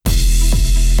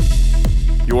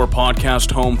your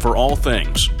podcast home for all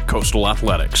things Coastal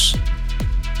Athletics.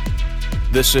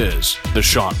 This is the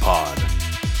Shot Pod.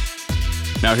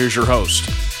 Now here's your host,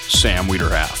 Sam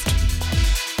Wiederhaft.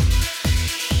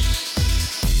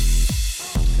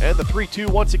 And the 3-2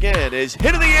 once again is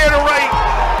hit in the air to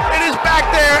right. It is back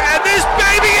there, and this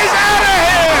baby is out of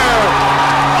here!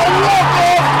 A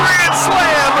walk-off grand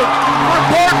slam for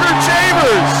Parker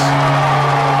Chambers.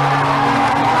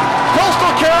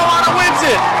 Coastal Carolina wins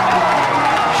it.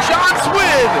 Shots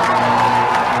win.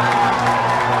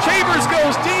 Chambers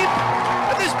goes deep,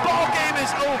 and this ball game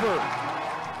is over.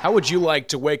 How would you like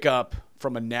to wake up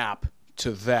from a nap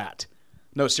to that?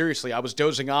 No, seriously, I was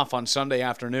dozing off on Sunday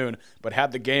afternoon, but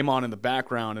had the game on in the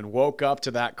background and woke up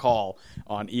to that call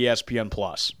on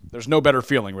ESPN+. There's no better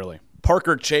feeling, really.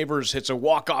 Parker Chambers hits a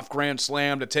walk-off grand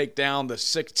slam to take down the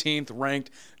 16th-ranked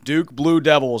Duke Blue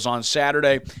Devils on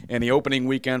Saturday in the opening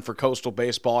weekend for Coastal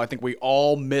Baseball. I think we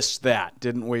all missed that,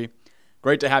 didn't we?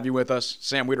 Great to have you with us.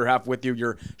 Sam Wiederhaft with you,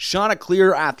 your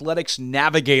Chanticleer Athletics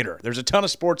navigator. There's a ton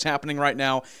of sports happening right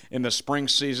now in the spring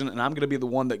season, and I'm going to be the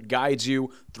one that guides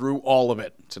you through all of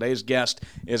it. Today's guest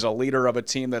is a leader of a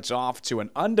team that's off to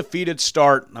an undefeated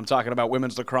start. I'm talking about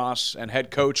women's lacrosse and head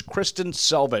coach Kristen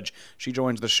Selvage. She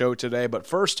joins the show today, but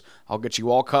first, I'll get you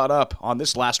all caught up on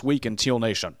this last week in Teal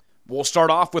Nation. We'll start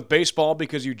off with baseball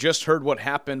because you just heard what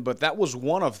happened, but that was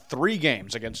one of three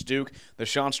games against Duke. The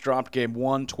Chants dropped game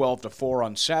 1, 12-4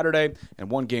 on Saturday, and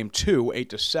won game 2,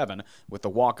 8-7, with the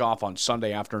walk-off on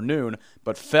Sunday afternoon,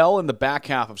 but fell in the back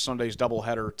half of Sunday's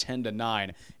doubleheader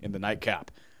 10-9 in the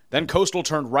nightcap. Then Coastal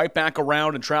turned right back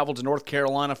around and traveled to North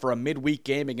Carolina for a midweek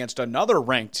game against another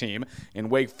ranked team in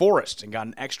Wake Forest and got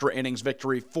an extra innings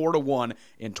victory 4-1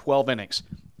 in 12 innings.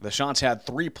 The Chants had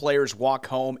 3 players walk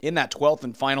home in that 12th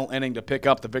and final inning to pick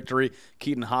up the victory.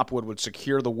 Keaton Hopwood would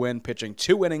secure the win, pitching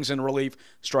 2 innings in relief,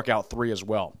 struck out 3 as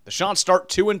well. The Chants start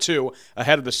 2-2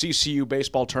 ahead of the CCU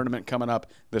baseball tournament coming up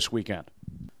this weekend.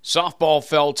 Softball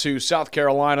fell to South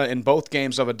Carolina in both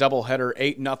games of a doubleheader,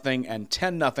 8-0 and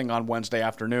 10-0 on Wednesday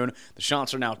afternoon. The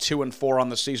Chants are now 2-4 on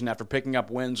the season after picking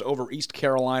up wins over East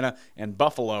Carolina and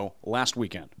Buffalo last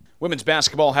weekend. Women's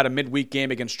basketball had a midweek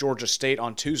game against Georgia State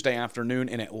on Tuesday afternoon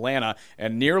in Atlanta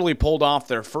and nearly pulled off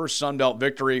their first Sun Belt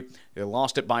victory. They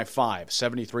lost it by 5,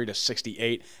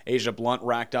 73-68. Asia Blunt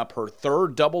racked up her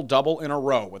third double-double in a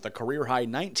row with a career-high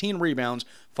 19 rebounds,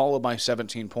 followed by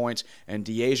 17 points, and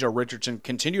Deasia Richardson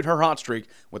continued her hot streak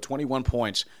with 21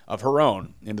 points of her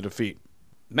own in the defeat.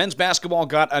 Men's basketball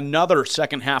got another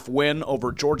second-half win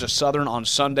over Georgia Southern on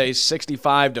Sunday,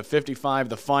 65-55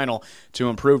 the final, to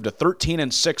improve to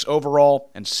 13-6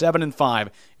 overall and 7-5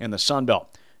 in the Sun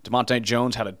Belt. DeMonte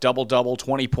Jones had a double-double,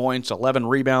 20 points, 11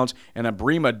 rebounds, and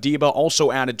Abrima Diba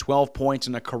also added 12 points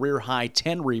and a career-high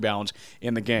 10 rebounds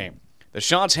in the game. The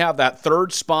Chants have that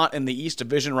third spot in the East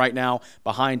Division right now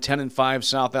behind 10-5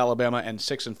 South Alabama and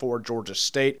 6-4 Georgia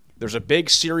State. There's a big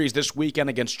series this weekend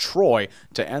against Troy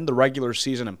to end the regular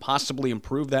season and possibly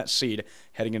improve that seed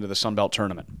heading into the Sun Belt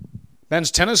tournament.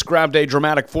 Men's tennis grabbed a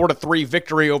dramatic 4-3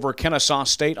 victory over Kennesaw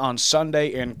State on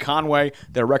Sunday in Conway.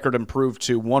 Their record improved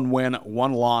to 1 win,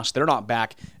 1 loss. They're not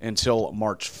back until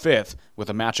March 5th with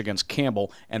a match against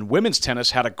Campbell. And women's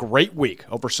tennis had a great week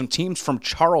over some teams from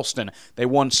Charleston. They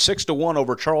won 6-1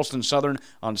 over Charleston Southern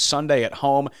on Sunday at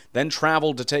home, then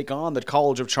traveled to take on the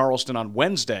College of Charleston on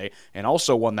Wednesday and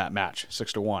also won that match,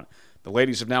 6-1. The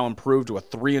ladies have now improved to a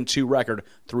 3-2 record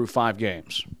through 5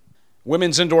 games.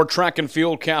 Women's indoor track and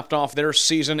field capped off their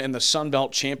season in the Sun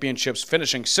Belt Championships,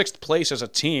 finishing 6th place as a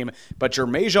team, but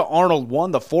Jermasia Arnold won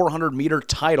the 400-meter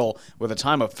title with a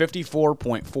time of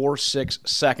 54.46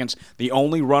 seconds, the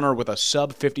only runner with a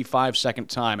sub-55-second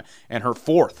time, and her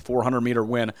 4th 400-meter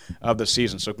win of the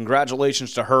season. So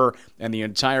congratulations to her and the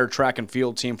entire track and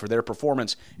field team for their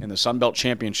performance in the Sun Belt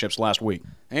Championships last week.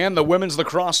 And the women's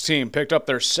lacrosse team picked up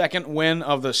their 2nd win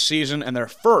of the season and their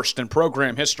 1st in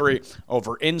program history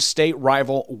over in-state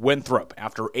rival Winthrop.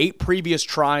 After 8 previous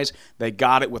tries, they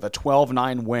got it with a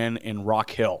 12-9 win in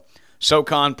Rock Hill.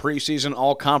 SoCon preseason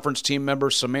all-conference team member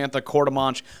Samantha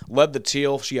Cordemanch led the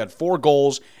Teal. She had 4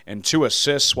 goals and 2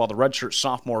 assists, while the redshirt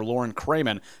sophomore Lauren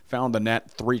Cramen found the net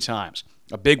 3 times.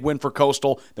 A big win for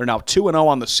Coastal. They're now 2-0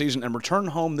 on the season and return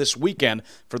home this weekend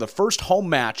for the first home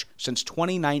match since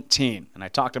 2019. And I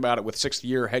talked about it with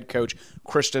 6th-year head coach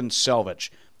Kristen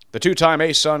Selvage. The 2-time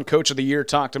ASUN Coach of the Year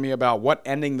talked to me about what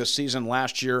ending the season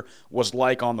last year was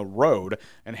like on the road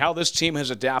and how this team has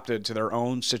adapted to their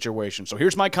own situation. So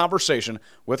here's my conversation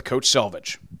with Coach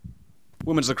Selvage.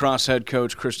 Women's lacrosse head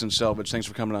coach Kristen Selvage, thanks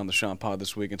for coming on the Sean Pod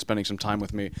this week and spending some time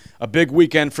with me. A big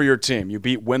weekend for your team. You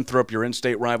beat Winthrop, your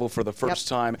in-state rival, for the first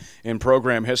time in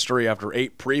program history after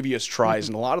 8 previous tries,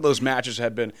 and a lot of those matches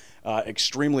had been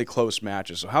extremely close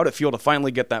matches. So how did it feel to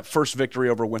finally get that first victory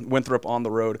over Winthrop on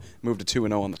the road, move to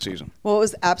 2-0 on the season? Well, it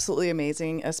was absolutely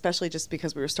amazing, especially just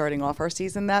because we were starting off our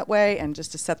season that way, and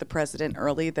just to set the precedent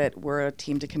early that we're a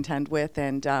team to contend with,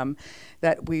 and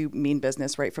that we mean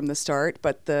business right from the start.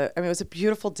 But it was a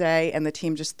beautiful day, and the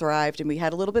team just thrived, and we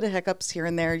had a little bit of hiccups here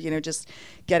and there, just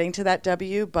getting to that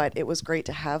W, but it was great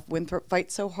to have Winthrop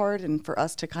fight so hard and for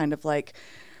us to kind of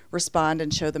respond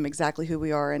and show them exactly who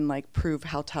we are and prove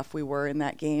how tough we were in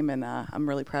that game. And I'm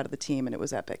really proud of the team, and it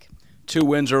was epic. 2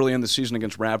 wins early in the season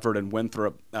against Radford and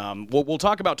Winthrop. We'll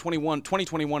talk about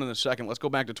 2021 in a second. Let's go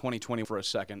back to 2020 for a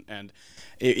second. And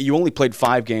you only played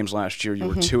 5 games last year. You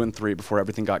were 2-3 before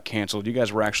everything got canceled. You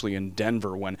guys were actually in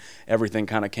Denver when everything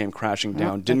kind of came crashing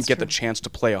down. Didn't get the chance to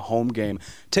play a home game.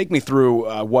 Take me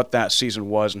through what that season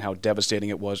was and how devastating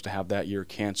it was to have that year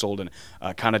canceled, and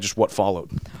kind of just what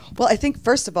followed. Well, I think,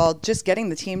 first of all, just getting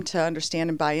the team to understand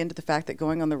and buy into the fact that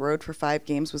going on the road for 5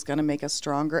 games was going to make us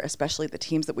stronger, especially the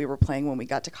teams that we were playing when we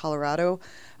got to Colorado.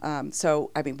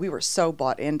 We were so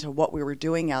bought into what we were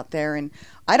doing out there. And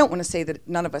I don't want to say that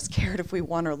none of us cared if we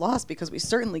won or lost, because we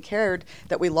certainly cared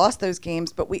that we lost those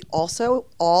games. But we also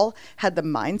all had the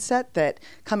mindset that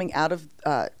coming out of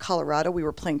Colorado, we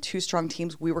were playing 2 strong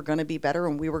teams. We were going to be better,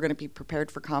 and we were going to be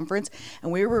prepared for conference.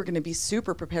 And we were going to be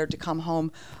super prepared to come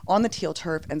home on the teal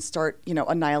turf and start,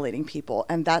 annihilating people.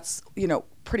 And that's,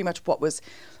 pretty much what was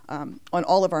on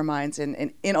all of our minds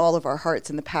and in all of our hearts,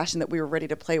 and the passion that we were ready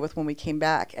to play with when we came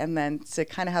back. And then to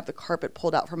kind of have the carpet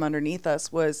pulled out from underneath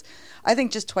us was, I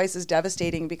think, just twice as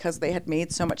devastating, because they had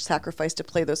made so much sacrifice to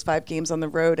play those 5 games on the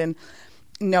road, and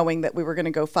knowing that we were going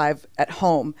to go 5 at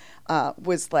home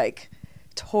was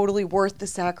totally worth the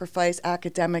sacrifice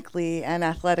academically and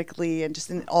athletically and just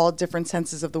in all different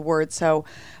senses of the word. So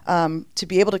to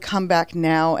be able to come back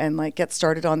now and get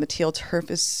started on the teal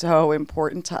turf is so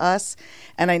important to us.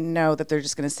 And I know that they're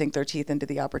just going to sink their teeth into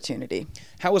the opportunity.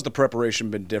 How has the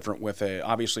preparation been different with a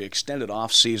obviously extended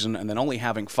off season and then only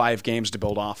having 5 games to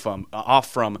build off from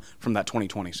that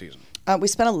 2020 season? We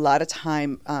spent a lot of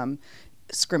time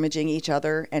scrimmaging each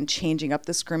other and changing up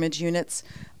the scrimmage units,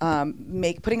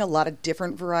 putting a lot of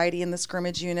different variety in the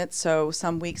scrimmage units. So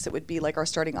some weeks it would be our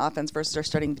starting offense versus our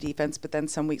starting defense, but then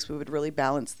some weeks we would really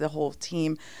balance the whole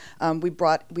team.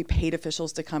 We paid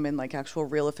officials to come in, actual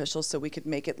real officials, so we could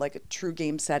make it a true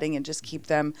game setting and just keep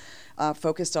them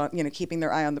focused on, keeping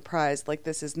their eye on the prize.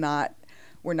 This is not,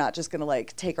 we're not just going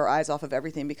to take our eyes off of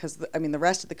everything, because the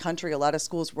rest of the country, a lot of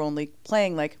schools were only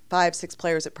playing 5-6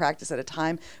 players at practice at a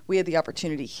time. We had the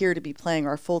opportunity here to be playing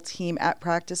our full team at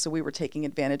practice, so we were taking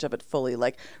advantage of it fully,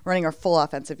 running our full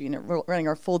offensive unit, running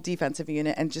our full defensive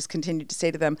unit, and just continued to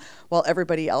say to them, while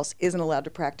everybody else isn't allowed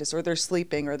to practice, or they're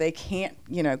sleeping, or they can't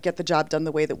get the job done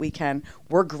the way that we can,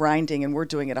 we're grinding and we're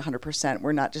doing it 100%.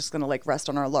 We're not just going to rest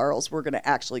on our laurels. We're going to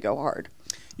actually go hard.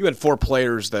 You had 4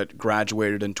 players that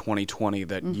graduated in 2020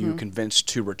 that you convinced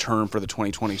to return for the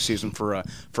 2020 season for a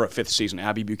 5th season.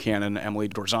 Abby Buchanan, Emily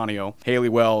Dorzanio, Haley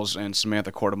Wells, and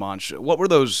Samantha Cordemanche. What were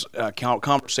those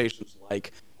conversations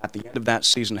like at the end of that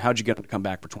season? How'd you get them to come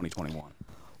back for 2021?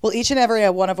 Well, each and every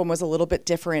one of them was a little bit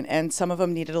different, and some of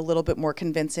them needed a little bit more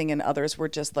convincing, and others were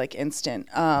just instant.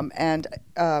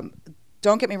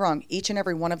 Don't get me wrong, each and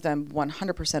every one of them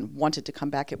 100% wanted to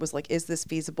come back. It was is this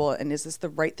feasible, and is this the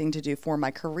right thing to do for my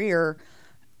career?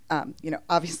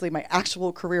 Obviously my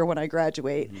actual career when I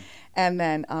graduate. And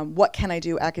then what can I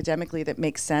do academically that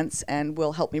makes sense and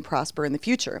will help me prosper in the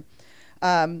future?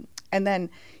 And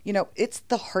then, it's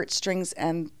the heartstrings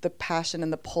and the passion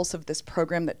and the pulse of this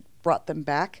program that brought them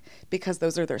back, because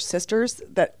those are their sisters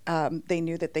that they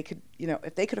knew that they could,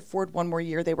 if they could afford one more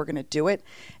year, they were going to do it.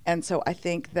 And so I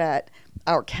think that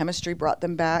our chemistry brought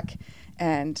them back,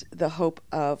 and the hope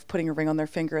of putting a ring on their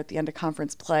finger at the end of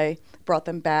conference play brought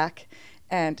them back.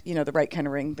 And, the right kind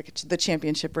of ring, the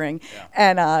championship ring.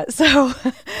 Yeah. And so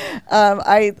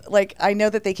I know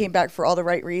that they came back for all the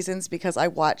right reasons, because I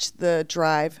watched the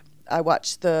drive. I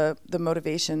watched the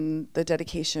motivation, the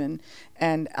dedication,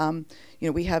 and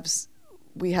we have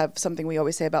something we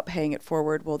always say about paying it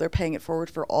forward. Well, they're paying it forward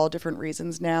for all different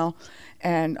reasons now,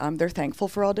 and they're thankful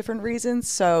for all different reasons.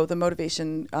 So the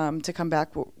motivation to come back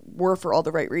were for all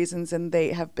the right reasons, and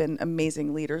they have been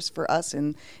amazing leaders for us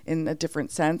in a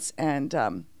different sense. And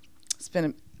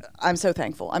I'm so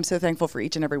thankful. I'm so thankful for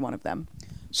each and every one of them.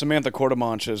 Samantha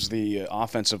Cordemanch is the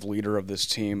offensive leader of this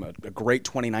team. A great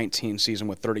 2019 season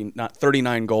with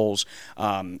 39 goals.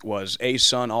 Was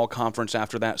A-Sun All-Conference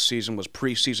after that season, was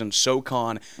preseason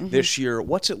SoCon this year.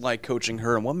 What's it like coaching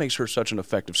her, and what makes her such an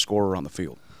effective scorer on the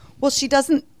field? Well, she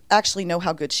doesn't actually know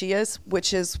how good she is,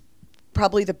 which is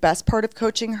probably the best part of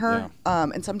coaching her. Yeah.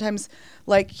 And sometimes,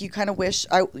 like, you kind of wish,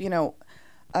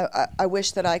 I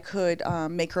wish that I could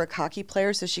make her a cocky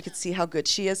player so she could see how good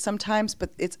she is sometimes,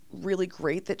 but it's really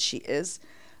great that she is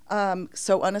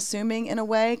so unassuming in a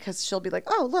way, because she'll be like,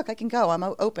 oh, look, I can go. I'm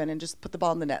open, and just put the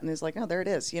ball in the net. And it's like, oh, there it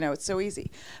is. It's so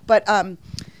easy. But,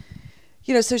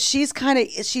 so she's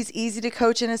easy to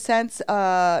coach in a sense,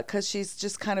 because she's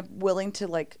just kind of willing to,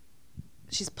 like,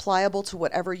 she's pliable to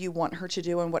whatever you want her to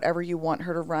do and whatever you want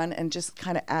her to run, and just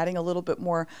kind of adding a little bit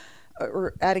more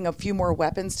or adding a few more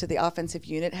weapons to the offensive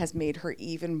unit has made her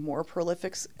even more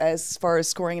prolific as far as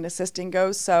scoring and assisting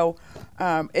goes. So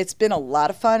it's been a lot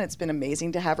of fun. It's been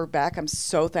amazing to have her back. I'm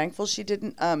so thankful she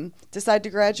didn't decide to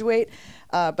graduate.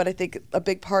 But I think a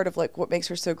big part of like what makes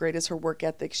her so great is her work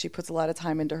ethic. She puts a lot of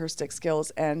time into her stick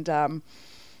skills, and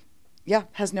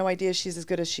has no idea she's as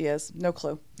good as she is. No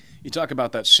clue. You talk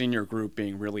about that senior group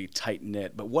being really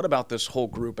tight-knit, but what about this whole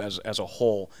group as a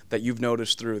whole that you've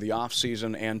noticed through the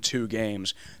offseason and 2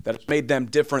 games that has made them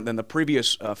different than the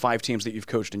previous 5 teams that you've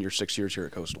coached in your 6 years here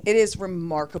at Coastal? It is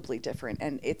remarkably different,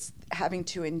 and it's having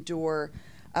to endure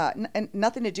and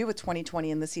nothing to do with 2020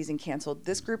 and the season canceled.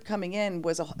 This group coming in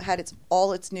had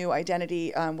all its new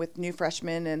identity with new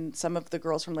freshmen and some of the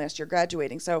girls from last year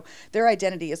graduating. So their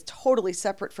identity is totally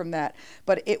separate from that.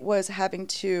 But it was having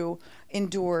to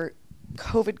endure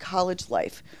COVID college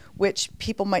life, which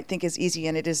people might think is easy,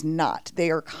 and it is not.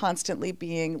 They are constantly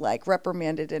being like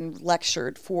reprimanded and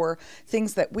lectured for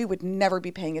things that we would never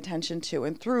be paying attention to.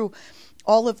 And through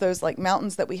all of those like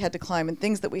mountains that we had to climb and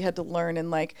things that we had to learn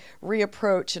and like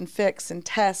reapproach and fix and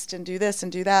test and do this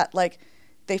and do that, like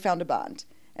they found a bond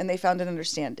and they found an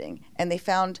understanding and they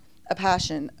found a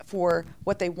passion for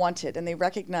what they wanted, and they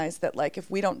recognized that like if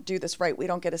we don't do this right, we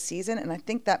don't get a season. And I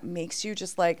think that makes you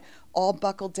just like all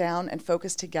buckle down and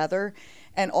focus together,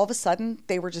 and all of a sudden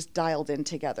they were just dialed in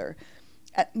together.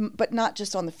 But not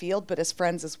just on the field, but as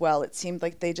friends as well. It seemed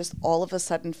like they just all of a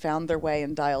sudden found their way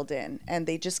and dialed in. And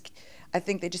I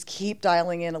think they just keep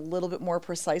dialing in a little bit more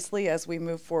precisely as we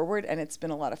move forward. And it's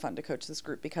been a lot of fun to coach this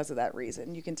group because of that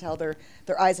reason. You can tell their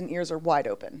eyes and ears are wide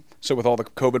open. So with all the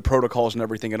COVID protocols and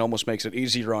everything, it almost makes it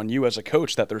easier on you as a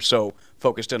coach that they're so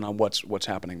focused in on what's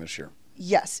happening this year.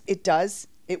 Yes, it does.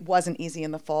 It wasn't easy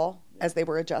in the fall as they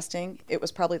were adjusting. It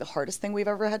was probably the hardest thing we've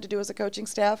ever had to do as a coaching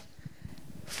staff,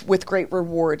 with great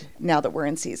reward now that we're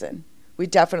in season.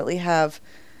 We've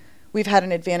had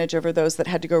an advantage over those that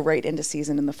had to go right into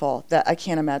season in the fall. That I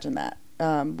can't imagine that.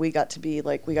 We got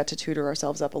to tutor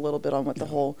ourselves up a little bit on what the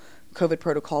whole COVID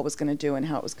protocol was going to do and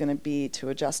how it was going to be to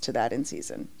adjust to that in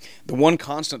season. The one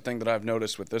constant thing that I've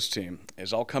noticed with this team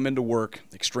is I'll come into work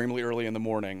extremely early in the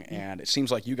morning, and it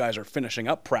seems like you guys are finishing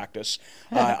up practice.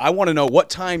 I want to know what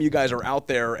time you guys are out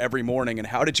there every morning, and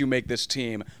how did you make this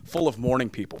team full of morning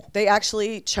people? They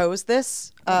actually chose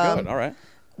this. Good. All right.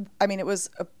 I mean, it was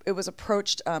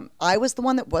approached. I was the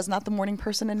one that was not the morning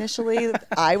person initially.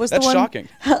 I was That's the one. shocking.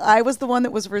 I was the one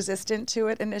that was resistant to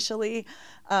it initially,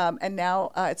 and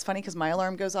now it's funny because my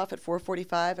alarm goes off at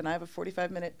 4:45, and I have a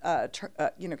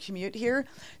 45-minute commute here.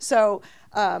 So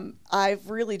I've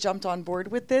really jumped on board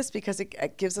with this because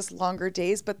it gives us longer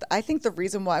days. But I think the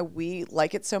reason why we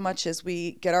like it so much is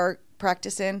we get our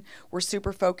practice in. We're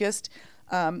super focused.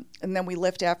 And then we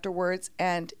lift afterwards.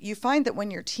 And you find that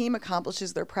when your team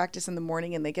accomplishes their practice in the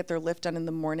morning and they get their lift done in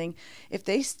the morning, if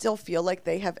they still feel like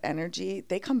they have energy,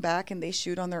 they come back and they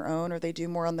shoot on their own or they do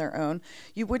more on their own.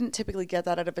 You wouldn't typically get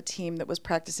that out of a team that was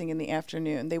practicing in the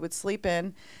afternoon. They would sleep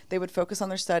in, they would focus on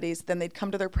their studies, then they'd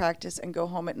come to their practice and go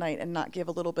home at night and not give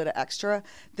a little bit of extra.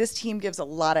 This team gives a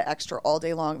lot of extra all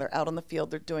day long. They're out on the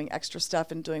field, they're doing extra stuff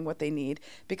and doing what they need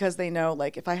because they know,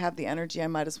 like, if I have the energy, I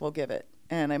might as well give it.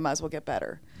 And I might as well get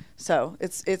better. So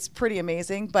it's pretty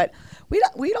amazing. But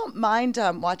we don't mind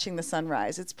watching the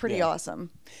sunrise. It's pretty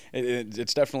awesome.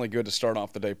 It's definitely good to start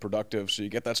off the day productive, so you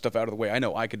get that stuff out of the way. I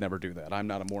know I could never do that. I'm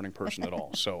not a morning person at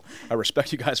all. So I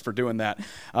respect you guys for doing that.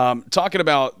 Talking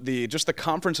about the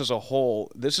conference as a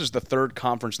whole, this is the 3rd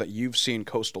conference that you've seen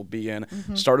Coastal be in.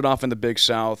 Mm-hmm. Started off in the Big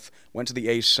South, went to the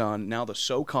A-Sun, now the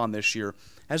SoCon this year.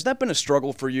 Has that been a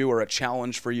struggle for you or a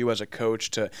challenge for you as a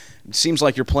coach? It seems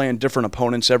like you're playing different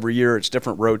opponents every year. It's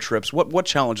different road trips. trips. What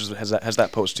challenges has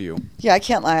that posed to you? Yeah, I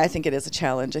can't lie. I think it is a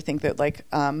challenge. I think that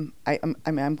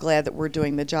I'm glad that we're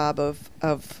doing the job of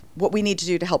what we need to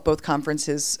do to help both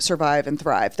conferences survive and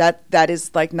thrive. That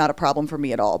is not a problem for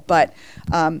me at all. But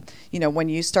when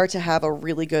you start to have a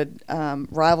really good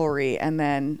rivalry and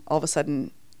then all of a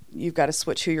sudden you've got to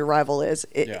switch who your rival is,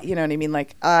 you know what I mean?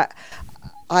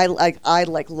 I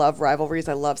love rivalries.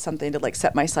 I love something to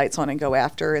set my sights on and go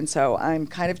after. And so I'm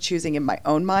kind of choosing in my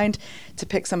own mind to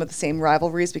pick some of the same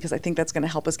rivalries because I think that's going to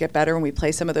help us get better when we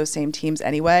play some of those same teams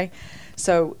anyway.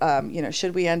 So,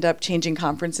 should we end up changing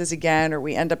conferences again, or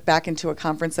we end up back into a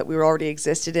conference that we were already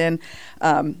existed in,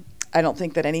 I don't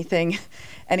think that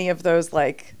any of those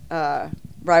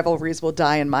rivalries will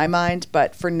die in my mind.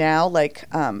 But for now,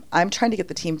 I'm trying to get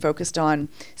the team focused on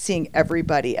seeing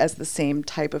everybody as the same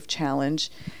type of challenge,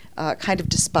 kind of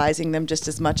despising them just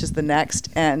as much as the next.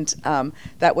 And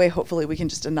that way, hopefully, we can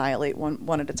just annihilate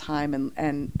one at a time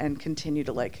and continue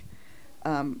to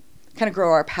kind of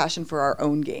grow our passion for our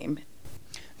own game.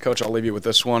 Coach, I'll leave you with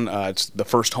this one. It's the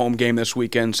first home game this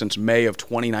weekend since May of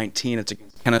 2019. It's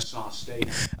against Kennesaw State.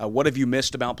 What have you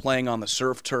missed about playing on the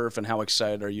surf turf, and how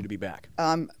excited are you to be back?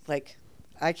 I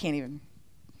can't even.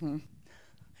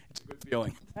 It's a good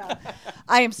feeling.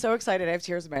 I am so excited. I have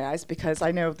tears in my eyes because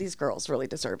I know these girls really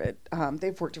deserve it.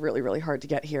 They've worked really, really hard to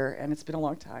get here, and it's been a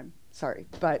long time. Sorry,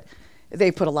 but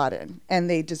they put a lot in, and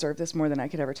they deserve this more than I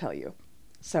could ever tell you.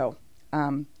 So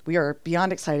we are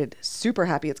beyond excited, super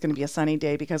happy it's going to be a sunny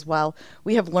day because while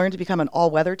we have learned to become an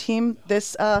all-weather team,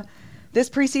 this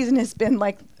preseason has been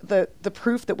the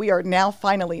proof that we are now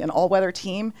finally an all-weather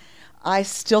team. I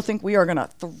still think we are going to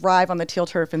thrive on the teal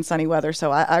turf in sunny weather,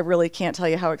 so I really can't tell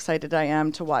you how excited I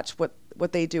am to watch what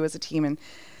they do as a team. And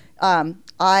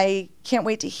I can't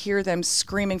wait to hear them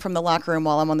screaming from the locker room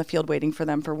while I'm on the field waiting for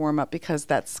them for warm-up because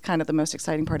that's kind of the most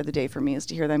exciting part of the day for me is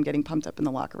to hear them getting pumped up in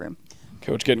the locker room.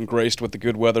 Coach, getting graced with the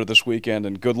good weather this weekend,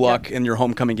 and good luck in your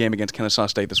homecoming game against Kennesaw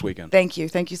State this weekend. Thank you.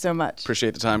 Thank you so much.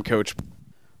 Appreciate the time, Coach.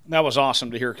 That was awesome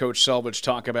to hear Coach Selvage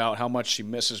talk about how much she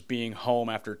misses being home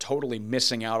after totally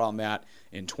missing out on that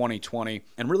in 2020,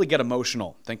 and really get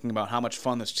emotional thinking about how much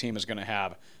fun this team is going to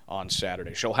have on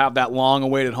Saturday. She'll have that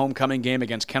long-awaited homecoming game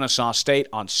against Kennesaw State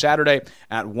on Saturday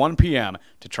at 1 p.m.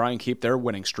 to try and keep their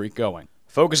winning streak going.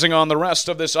 Focusing on the rest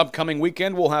of this upcoming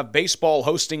weekend, we'll have baseball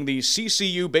hosting the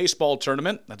CCU baseball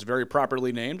tournament. That's very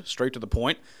properly named, straight to the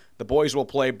point. The boys will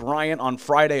play Bryant on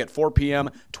Friday at 4 p.m.,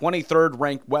 23rd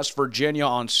ranked West Virginia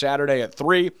on Saturday at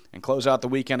 3, and close out the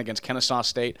weekend against Kennesaw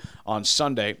State on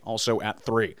Sunday, also at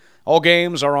 3. All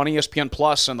games are on ESPN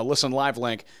Plus, and the Listen Live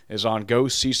link is on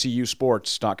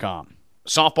GoCCUSports.com.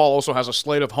 Softball also has a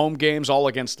slate of home games, all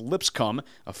against Lipscomb,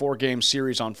 a 4-game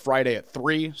series on Friday at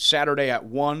 3, Saturday at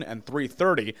 1 and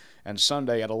 3:30, and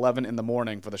Sunday at 11 in the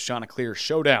morning for the Chanticleer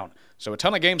Showdown. So a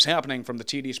ton of games happening from the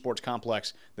TD Sports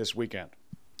Complex this weekend.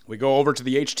 We go over to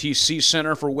the HTC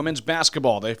Center for women's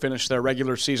basketball. They finished their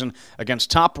regular season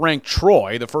against top-ranked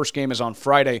Troy. The first game is on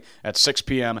Friday at 6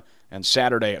 p.m., and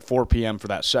Saturday at 4 p.m. for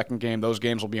that second game. Those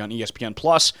games will be on ESPN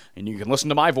Plus, and you can listen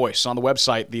to my voice on the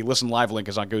website. The Listen Live link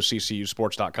is on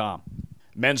GoCCUSports.com.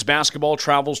 Men's basketball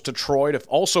travels to Troy to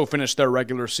also finish their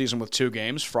regular season with 2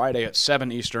 games, Friday at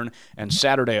 7 Eastern and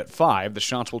Saturday at 5. The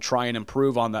Shots will try and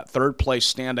improve on that third-place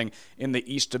standing in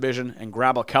the East Division and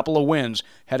grab a couple of wins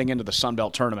heading into the Sun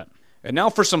Belt Tournament. And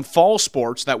now for some fall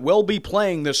sports that will be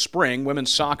playing this spring.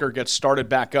 Women's soccer gets started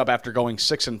back up after going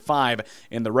 6-5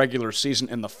 in the regular season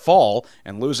in the fall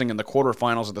and losing in the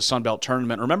quarterfinals of the Sun Belt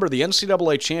Tournament. Remember, the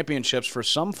NCAA championships for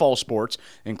some fall sports,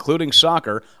 including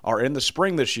soccer, are in the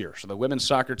spring this year. So the women's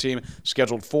soccer team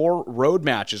scheduled 4 road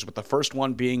matches, with the first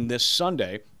one being this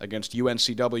Sunday against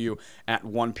UNCW at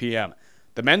 1 p.m.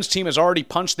 The men's team has already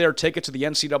punched their ticket to the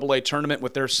NCAA tournament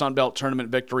with their Sun Belt Tournament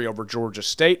victory over Georgia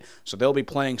State, so they'll be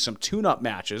playing some tune-up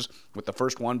matches, with the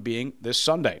first one being this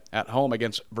Sunday at home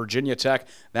against Virginia Tech.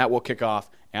 That will kick off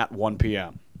at 1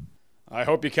 p.m. I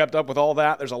hope you kept up with all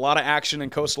that. There's a lot of action in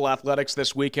Coastal Athletics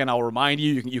this weekend. I'll remind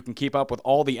you, you can keep up with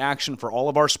all the action for all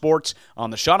of our sports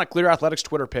on the Chanticleer Athletics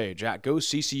Twitter page at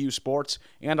GoCCU Sports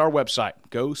and our website,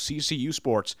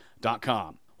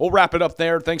 GoCCUSports.com. We'll wrap it up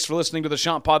there. Thanks for listening to the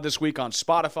Shot Pod this week on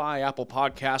Spotify, Apple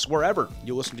Podcasts, wherever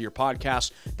you listen to your podcasts.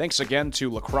 Thanks again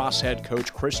to lacrosse head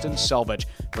coach Kristen Selvage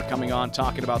for coming on,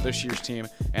 talking about this year's team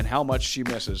and how much she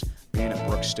misses being at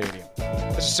Brooks Stadium.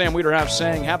 This is Sam Wiederhaft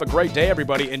saying, have a great day,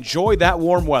 everybody. Enjoy that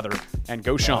warm weather, and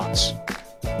go Shots.